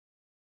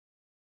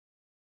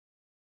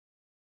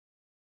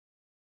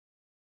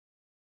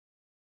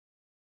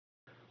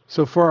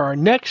So for our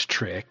next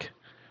trick,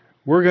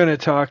 we're going to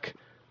talk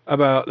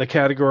about the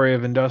category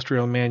of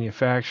industrial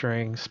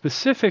manufacturing.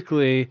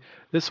 Specifically,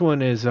 this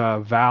one is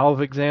a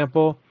valve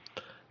example,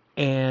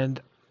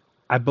 and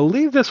I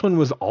believe this one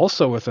was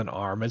also with an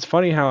arm. It's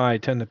funny how I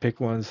tend to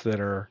pick ones that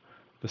are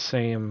the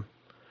same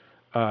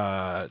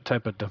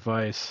type of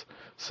device.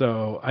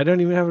 So I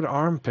don't even have an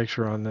arm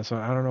picture on this one.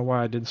 I don't know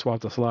why I didn't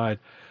swap the slide.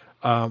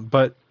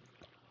 But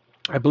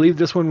I believe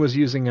this one was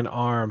using an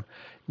arm.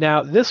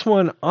 Now, this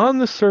one on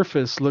the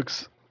surface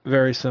looks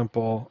very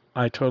simple.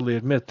 I totally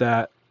admit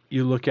that.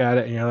 You look at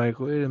it and you're like,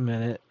 wait a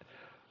minute,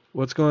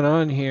 what's going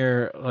on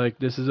here? Like,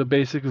 this is a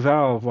basic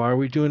valve. Why are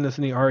we doing this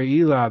in the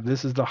RE lab?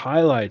 This is the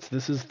highlights.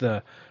 This is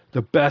the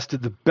best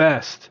of the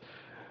best.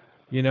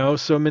 You know,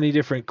 so many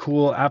different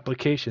cool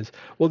applications.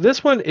 Well,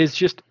 this one is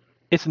just,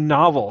 it's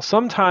novel.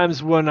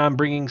 Sometimes when I'm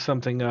bringing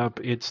something up,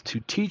 it's to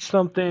teach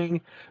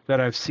something that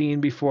I've seen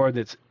before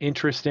that's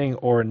interesting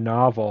or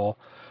novel,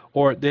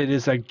 or that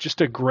is like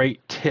just a great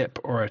tip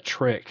or a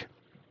trick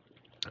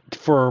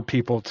for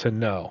people to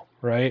know,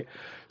 right?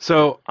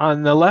 So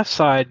on the left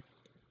side,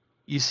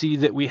 you see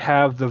that we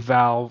have the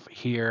valve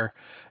here,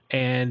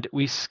 and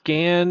we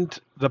scanned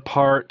the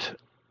part.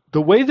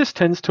 The way this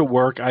tends to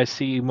work, I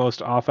see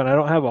most often, I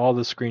don't have all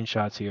the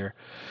screenshots here,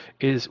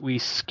 is we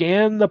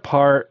scan the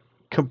part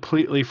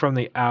completely from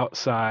the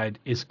outside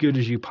as good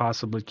as you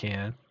possibly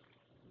can.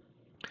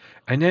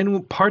 And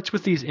then parts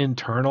with these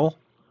internal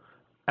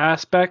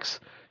aspects,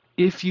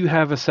 if you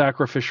have a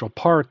sacrificial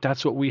part,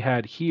 that's what we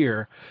had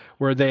here,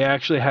 where they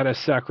actually had a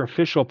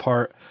sacrificial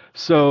part.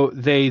 So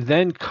they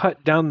then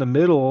cut down the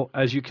middle.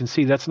 As you can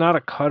see, that's not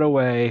a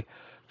cutaway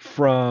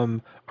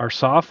from our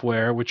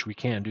software, which we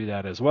can do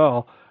that as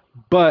well.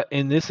 But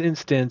in this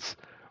instance,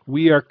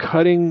 we are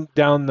cutting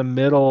down the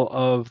middle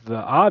of the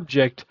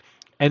object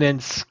and then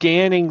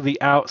scanning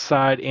the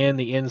outside and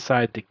the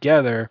inside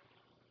together.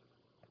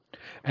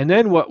 And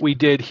then what we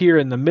did here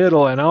in the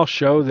middle, and I'll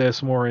show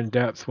this more in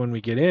depth when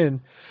we get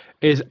in,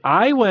 is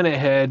I went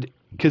ahead,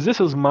 because this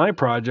was my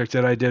project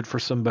that I did for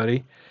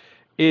somebody,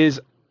 is,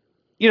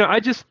 you know, I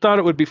just thought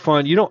it would be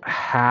fun. You don't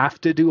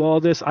have to do all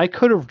this. I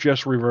could have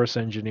just reverse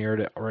engineered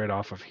it right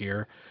off of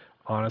here,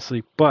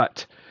 honestly.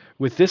 But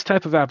with this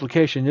type of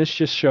application, this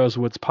just shows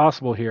what's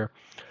possible here.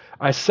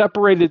 I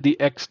separated the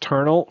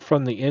external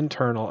from the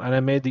internal, and I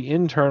made the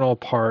internal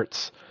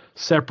parts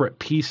separate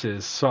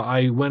pieces. So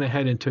I went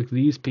ahead and took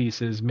these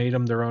pieces, made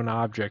them their own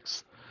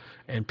objects,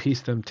 and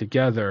pieced them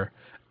together,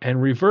 and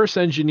reverse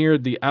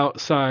engineered the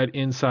outside,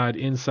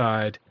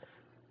 inside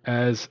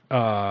as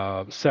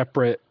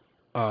separate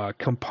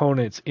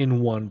components in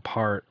one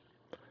part.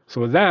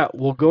 So with that,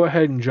 we'll go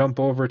ahead and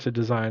jump over to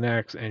Design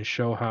X and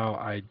show how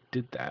I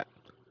did that.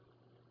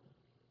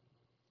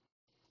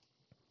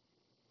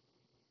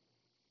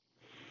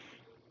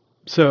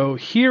 So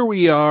here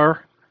we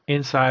are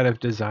inside of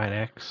Design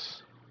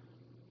X.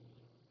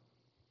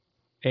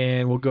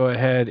 And we'll go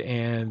ahead,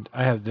 and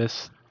I have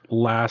this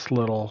last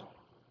little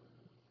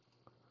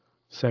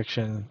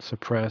section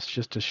suppressed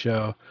just to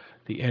show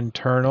the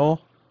internal,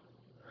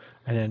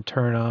 and then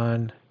turn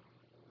on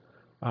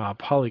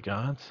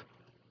polygons.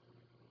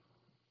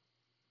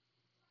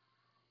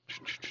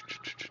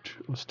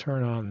 Let's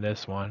turn on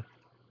this one.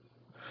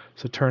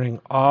 So turning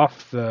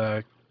off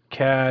the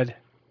CAD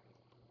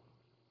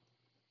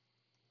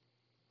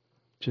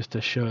just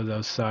to show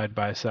those side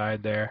by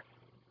side there.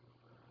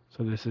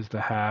 So this is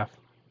the half.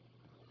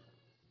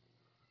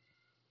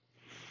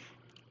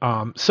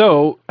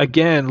 So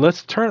again,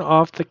 let's turn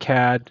off the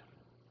CAD.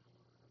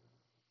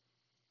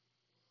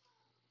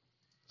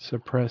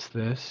 Suppress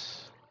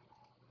this.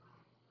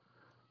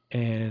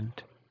 And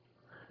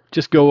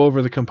just go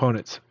over the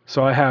components.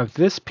 So I have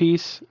this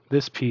piece,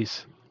 this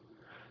piece.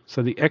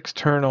 So the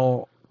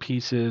external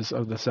pieces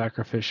of the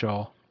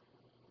sacrificial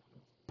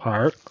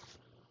part.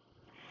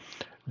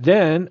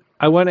 Then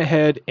I went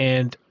ahead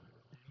and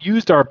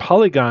used our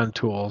polygon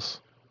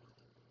tools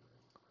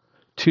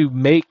to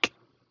make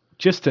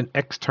just an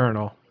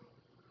external.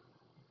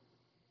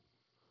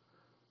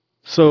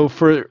 So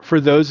for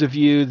those of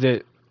you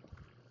that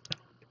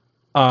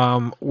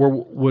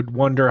would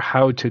wonder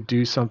how to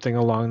do something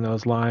along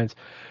those lines,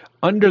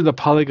 under the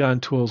polygon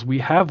tools, we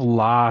have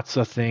lots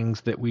of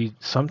things that we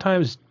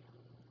sometimes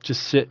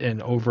just sit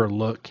and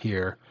overlook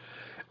here.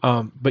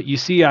 But you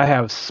see I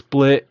have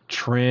split,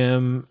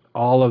 trim,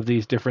 all of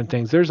these different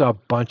things. There's a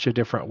bunch of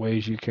different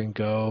ways you can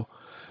go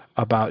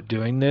about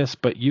doing this,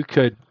 but you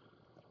could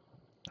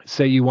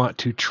say you want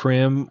to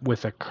trim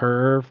with a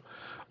curve,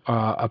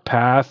 a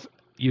path.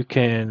 You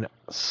can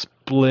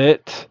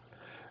split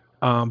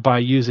by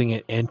using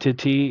an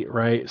entity,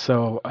 right?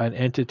 So an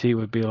entity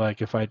would be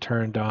like if I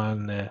turned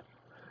on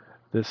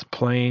this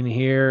plane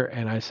here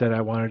and I said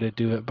I wanted to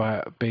do it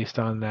based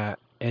on that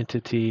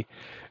entity.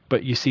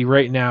 But you see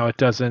right now it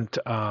doesn't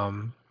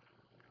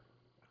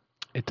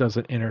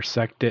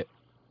intersect it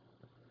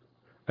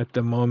at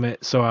the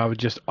moment. So I would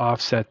just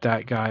offset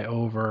that guy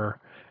over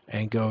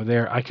and go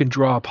there. I can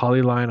draw a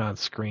polyline on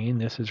screen.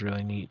 This is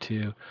really neat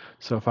too.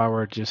 So if I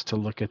were just to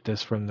look at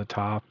this from the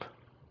top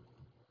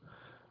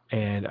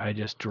and I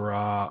just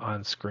draw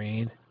on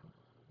screen,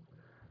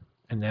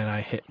 and then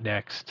I hit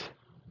next.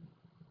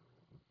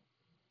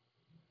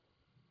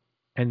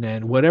 And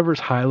then whatever's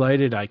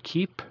highlighted, I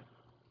keep.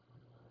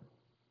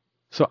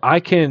 So I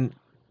can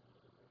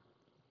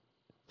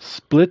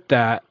split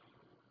that,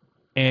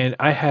 and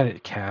I had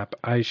it cap.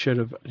 I should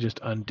have just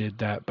undid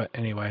that, but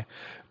anyway.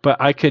 But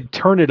I could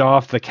turn it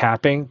off, the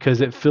capping,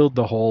 because it filled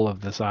the whole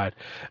of the side.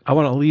 I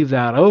want to leave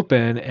that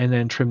open and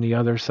then trim the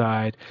other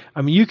side.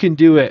 I mean, you can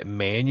do it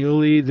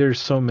manually. There's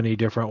so many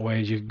different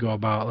ways you can go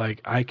about.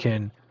 Like I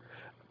can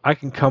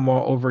come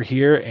over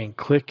here and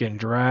click and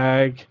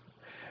drag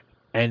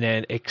and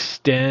then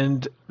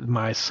extend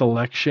my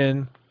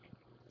selection.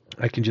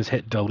 I can just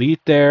hit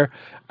delete there.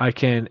 I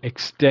can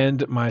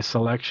extend my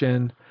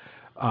selection.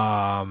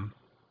 Um,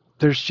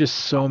 there's just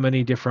so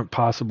many different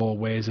possible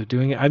ways of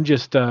doing it. I'm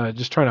just trying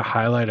to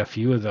highlight a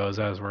few of those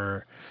as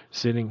we're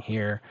sitting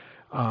here.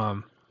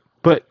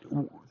 But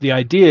the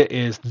idea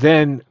is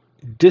then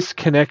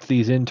disconnect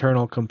these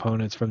internal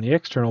components from the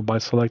external by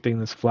selecting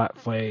this flat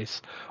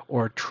face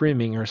or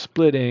trimming or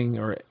splitting,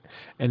 or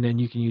and then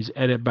you can use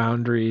edit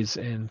boundaries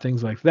and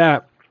things like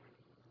that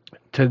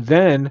to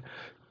then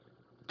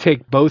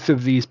take both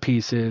of these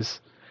pieces,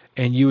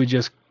 and you would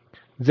just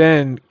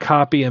then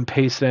copy and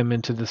paste them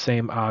into the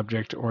same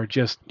object, or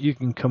just you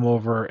can come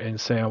over and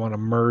say I want to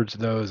merge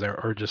those,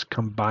 or just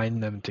combine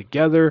them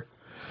together,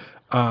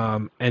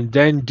 and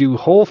then do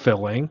hole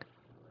filling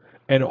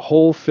and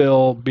hole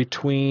fill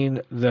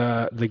between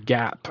the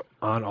gap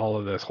on all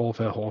of this, hole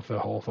fill, hole fill,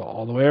 hole fill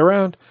all the way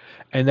around.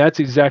 And that's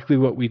exactly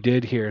what we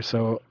did here.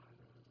 So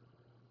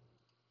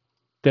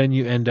then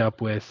you end up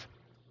with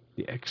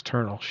the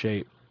external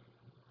shape.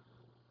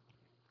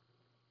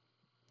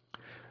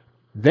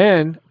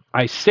 Then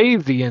I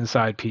saved the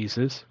inside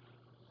pieces,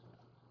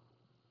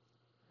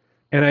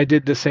 and I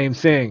did the same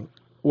thing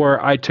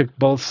where I took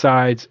both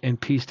sides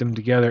and pieced them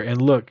together. And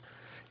look,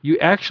 you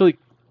actually,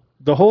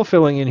 the hole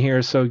filling in here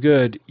is so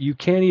good, you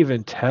can't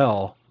even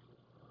tell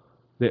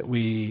that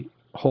we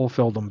hole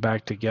filled them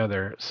back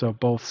together. So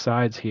both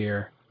sides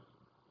here,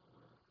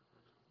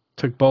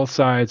 took both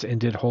sides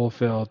and did hole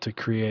fill to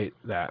create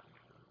that.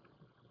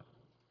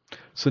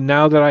 So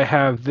now that I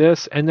have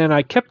this, and then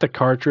I kept the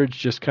cartridge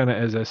just kind of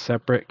as a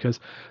separate, because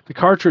the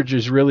cartridge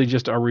is really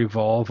just a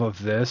revolve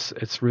of this.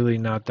 It's really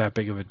not that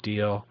big of a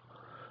deal.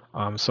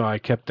 So I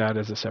kept that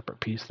as a separate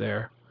piece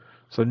there.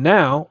 So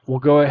now we'll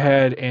go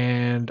ahead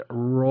and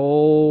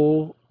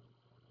roll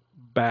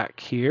back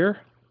here.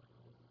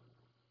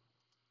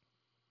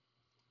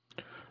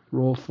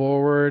 Roll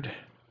forward.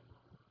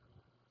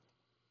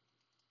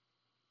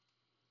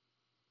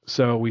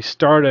 So we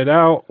started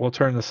out, we'll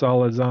turn the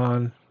solids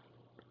on,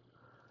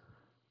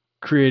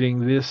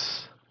 creating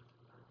this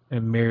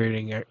and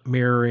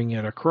mirroring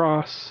it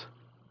across.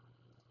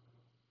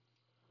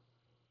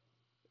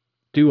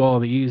 Do all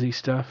the easy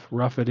stuff,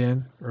 rough it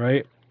in,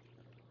 right?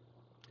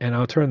 And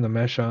I'll turn the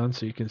mesh on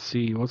so you can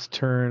see. Let's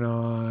turn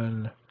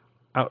on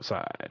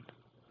outside.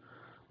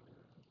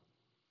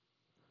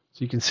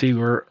 So you can see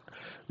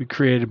we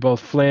created both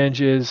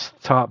flanges,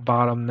 top,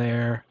 bottom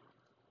there.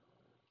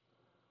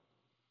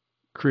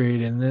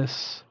 Creating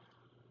this.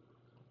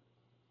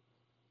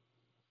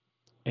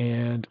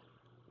 And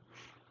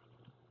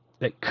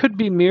that could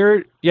be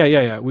mirrored.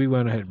 Yeah. We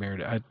went ahead and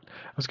mirrored it. I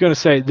was going to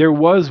say there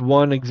was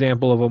one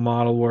example of a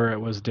model where it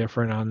was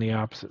different on the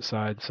opposite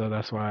side, so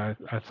that's why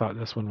I thought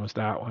this one was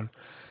that one.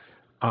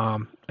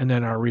 And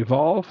then our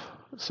revolve.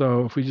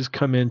 So if we just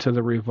come into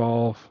the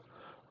revolve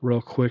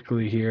real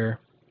quickly here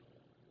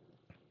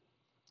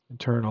and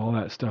turn all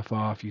that stuff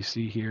off, you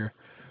see here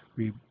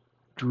we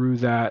drew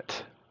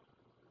that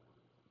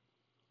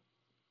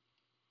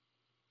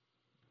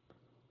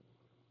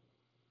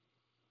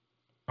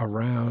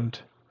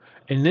around.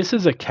 And this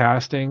is a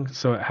casting,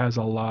 so it has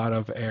a lot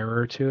of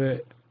error to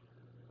it.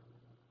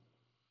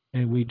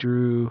 And we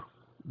drew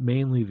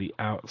mainly the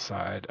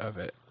outside of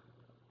it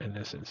in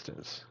this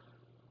instance.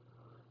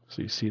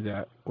 So you see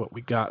that what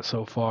we got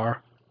so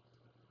far.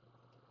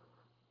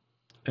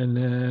 And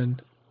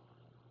then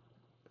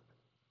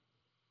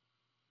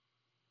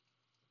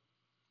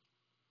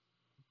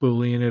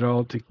Boolean it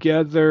all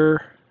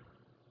together.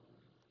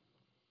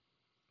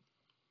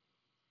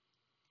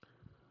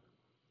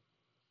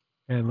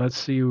 And let's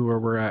see where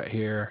we're at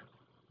here.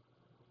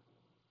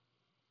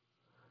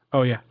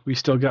 Oh yeah, we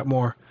still got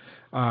more.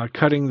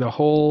 Cutting the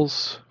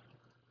holes.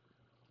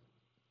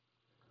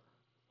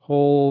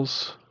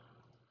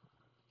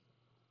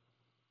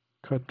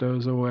 Cut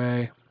those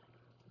away.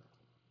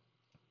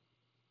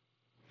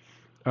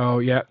 Oh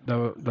yeah,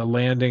 the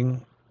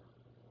landing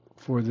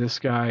for this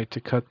guy to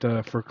cut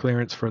for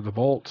clearance for the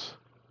bolts.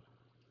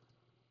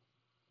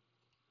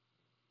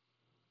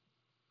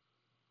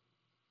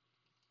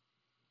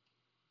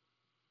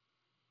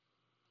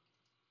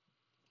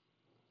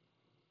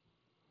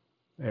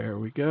 There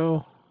we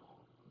go.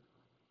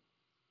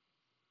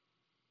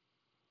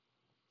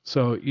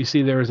 So you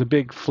see there is a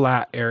big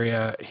flat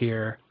area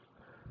here.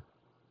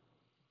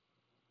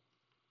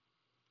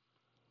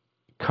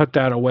 cut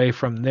that away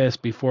from this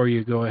before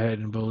you go ahead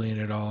and Boolean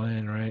it all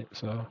in, right?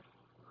 So,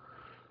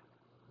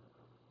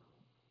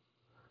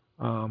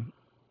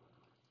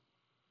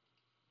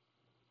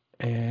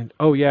 and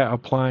oh yeah,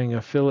 applying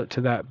a fillet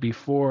to that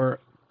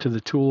to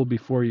the tool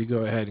before you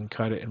go ahead and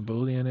cut it and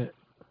Boolean it.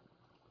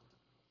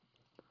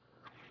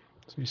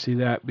 So you see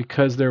that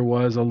because there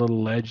was a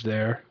little ledge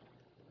there.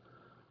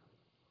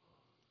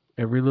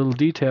 Every little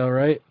detail,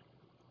 right?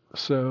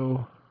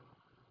 So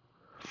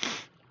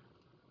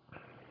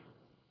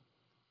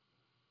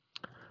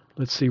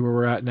let's see where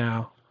we're at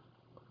now.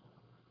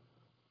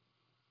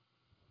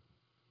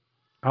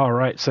 All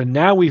right, so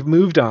now we've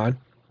moved on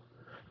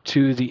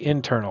to the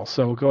internal.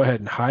 So we'll go ahead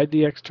and hide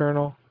the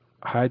external,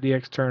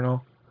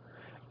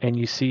 and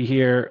you see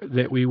here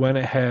that we went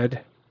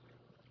ahead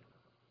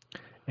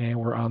and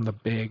we're on the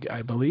big,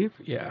 I believe.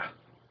 Yeah.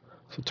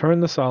 So turn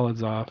the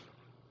solids off.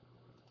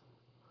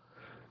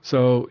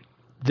 So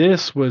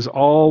this was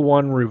all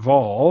one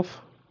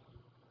revolve,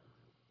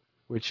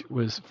 which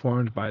was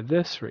formed by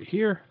this right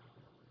here.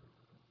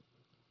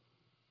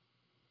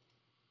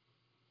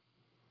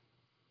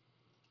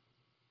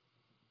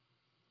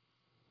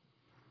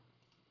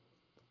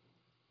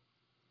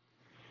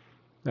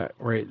 That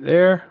right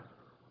there.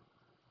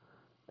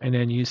 And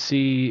then you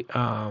see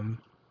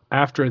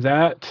after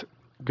that,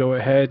 go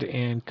ahead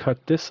and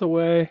cut this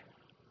away.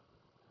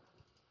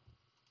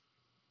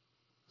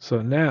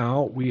 So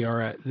now we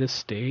are at this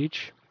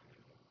stage.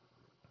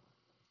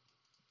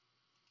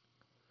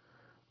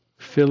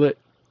 Fillet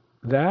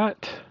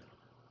that.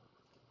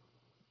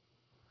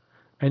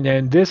 And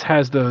then this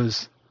has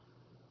those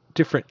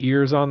different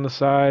ears on the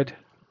side.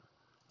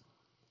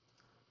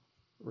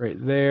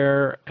 Right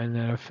there. And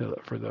then a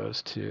fillet for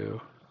those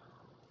two.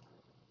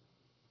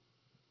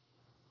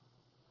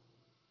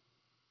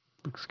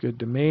 Looks good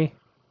to me.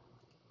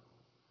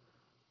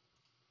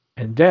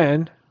 And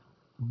then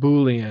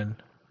Boolean.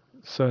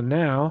 So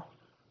now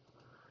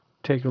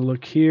take a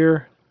look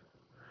here.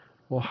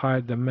 We'll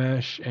hide the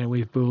mesh and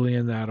we've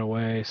Boolean that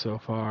away so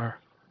far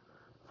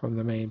from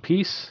the main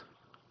piece.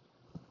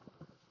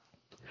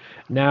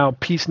 Now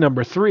piece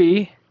number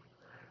 3,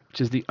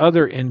 which is the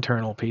other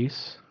internal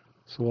piece.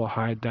 So we'll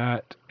hide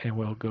that and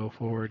we'll go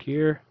forward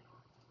here.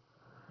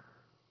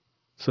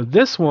 So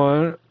this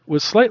one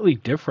was slightly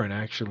different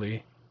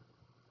actually.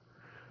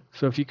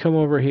 So if you come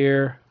over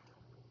here,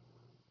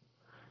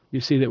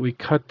 you see that we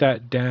cut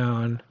that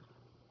down,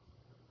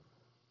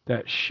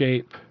 that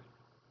shape.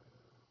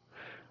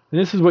 And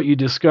this is what you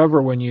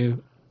discover when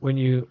you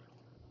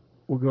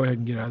we'll go ahead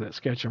and get out of that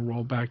sketch and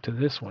roll back to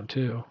this one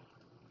too.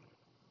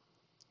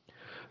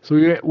 So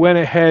we went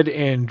ahead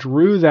and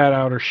drew that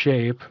outer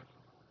shape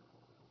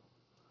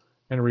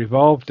and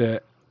revolved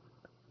it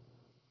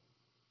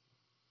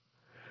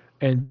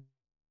and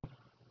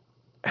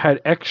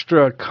had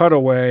extra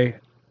cutaway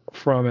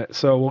from it.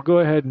 So we'll go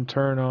ahead and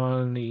turn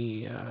on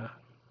the,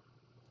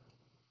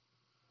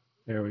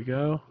 there we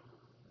go.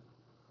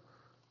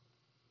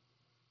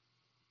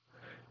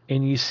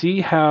 And you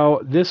see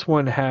how this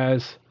one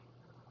has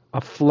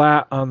a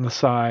flat on the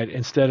side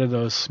instead of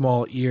those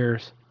small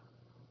ears,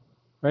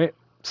 right?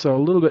 So a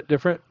little bit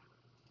different.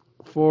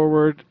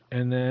 Forward,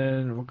 and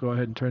then we'll go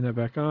ahead and turn that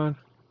back on.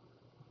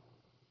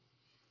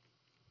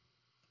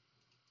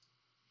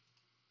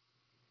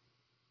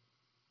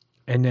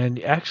 And then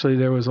actually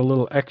there was a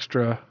little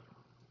extra.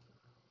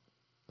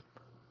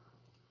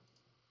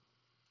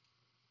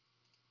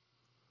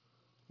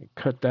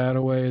 Cut that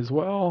away as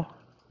well.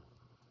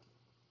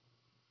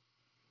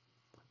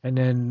 And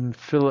then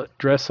fillet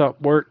dress up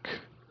work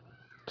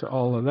to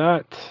all of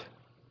that,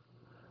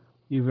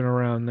 even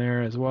around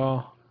there as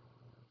well.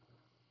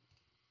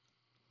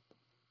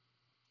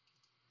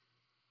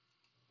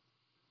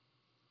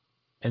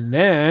 And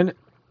then,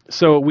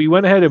 so we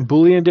went ahead and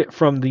Booleaned it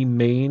from the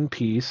main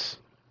piece.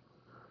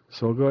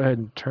 So we'll go ahead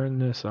and turn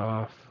this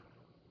off.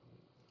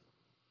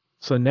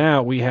 So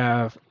now we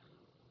have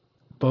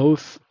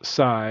both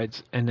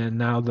sides, and then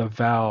now the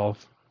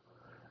valve,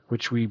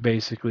 which we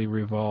basically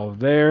revolve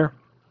there.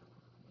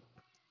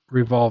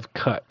 Revolve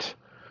cut.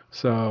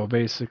 So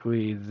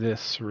basically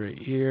this right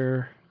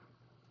here.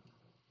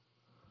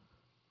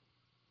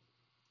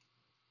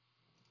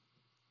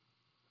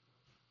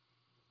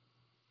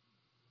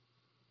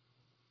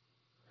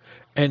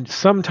 And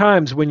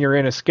sometimes when you're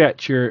in a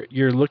sketch, you're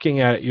looking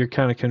at it, you're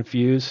kind of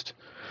confused.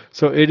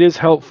 So it is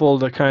helpful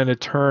to kind of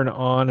turn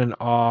on and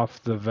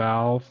off the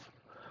valve,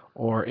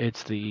 or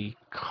it's the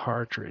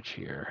cartridge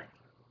here,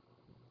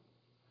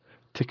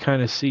 to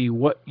kind of see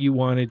what you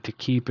wanted to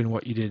keep and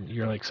what you didn't.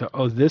 You're like, so,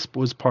 oh, this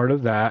was part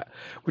of that,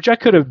 which I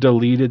could have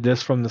deleted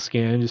this from the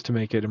scan just to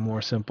make it a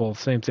more simple.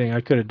 Same thing,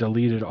 I could have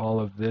deleted all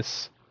of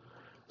this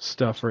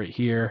stuff right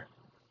here,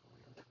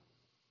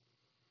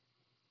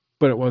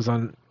 but it was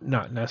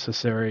not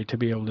necessary to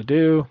be able to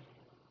do.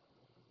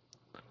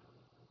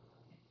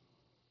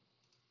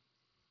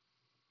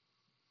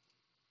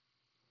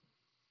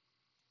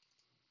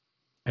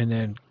 And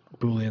then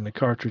Boolean the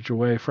cartridge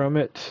away from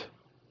it.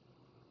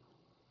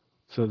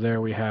 So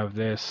there we have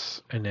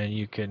this, and then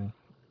you can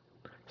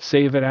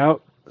save it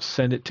out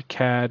send it to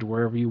CAD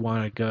wherever you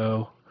want to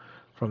go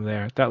from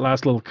there. That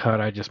last little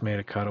cut, I just made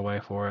a cutaway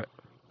for it.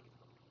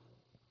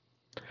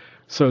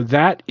 So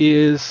that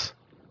is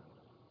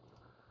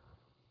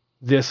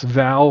this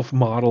valve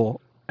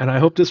model, and I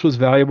hope this was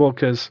valuable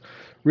because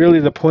really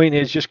the point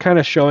is just kind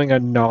of showing a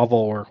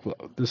novel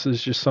workflow. This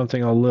is just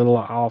something a little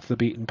off the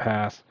beaten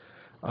path.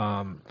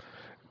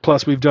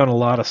 Plus, we've done a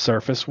lot of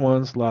surface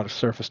ones, a lot of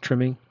surface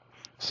trimming.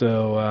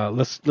 So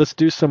let's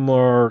do some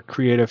more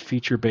creative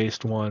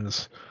feature-based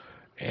ones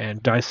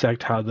and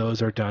dissect how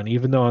those are done.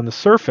 Even though on the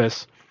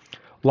surface,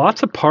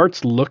 lots of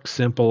parts look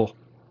simple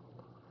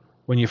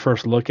when you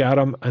first look at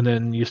them, and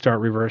then you start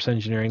reverse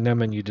engineering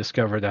them, and you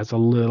discover that's a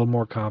little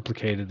more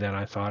complicated than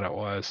I thought it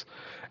was.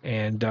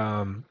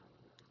 And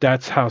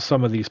that's how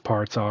some of these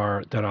parts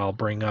are that I'll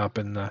bring up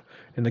in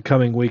the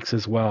coming weeks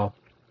as well.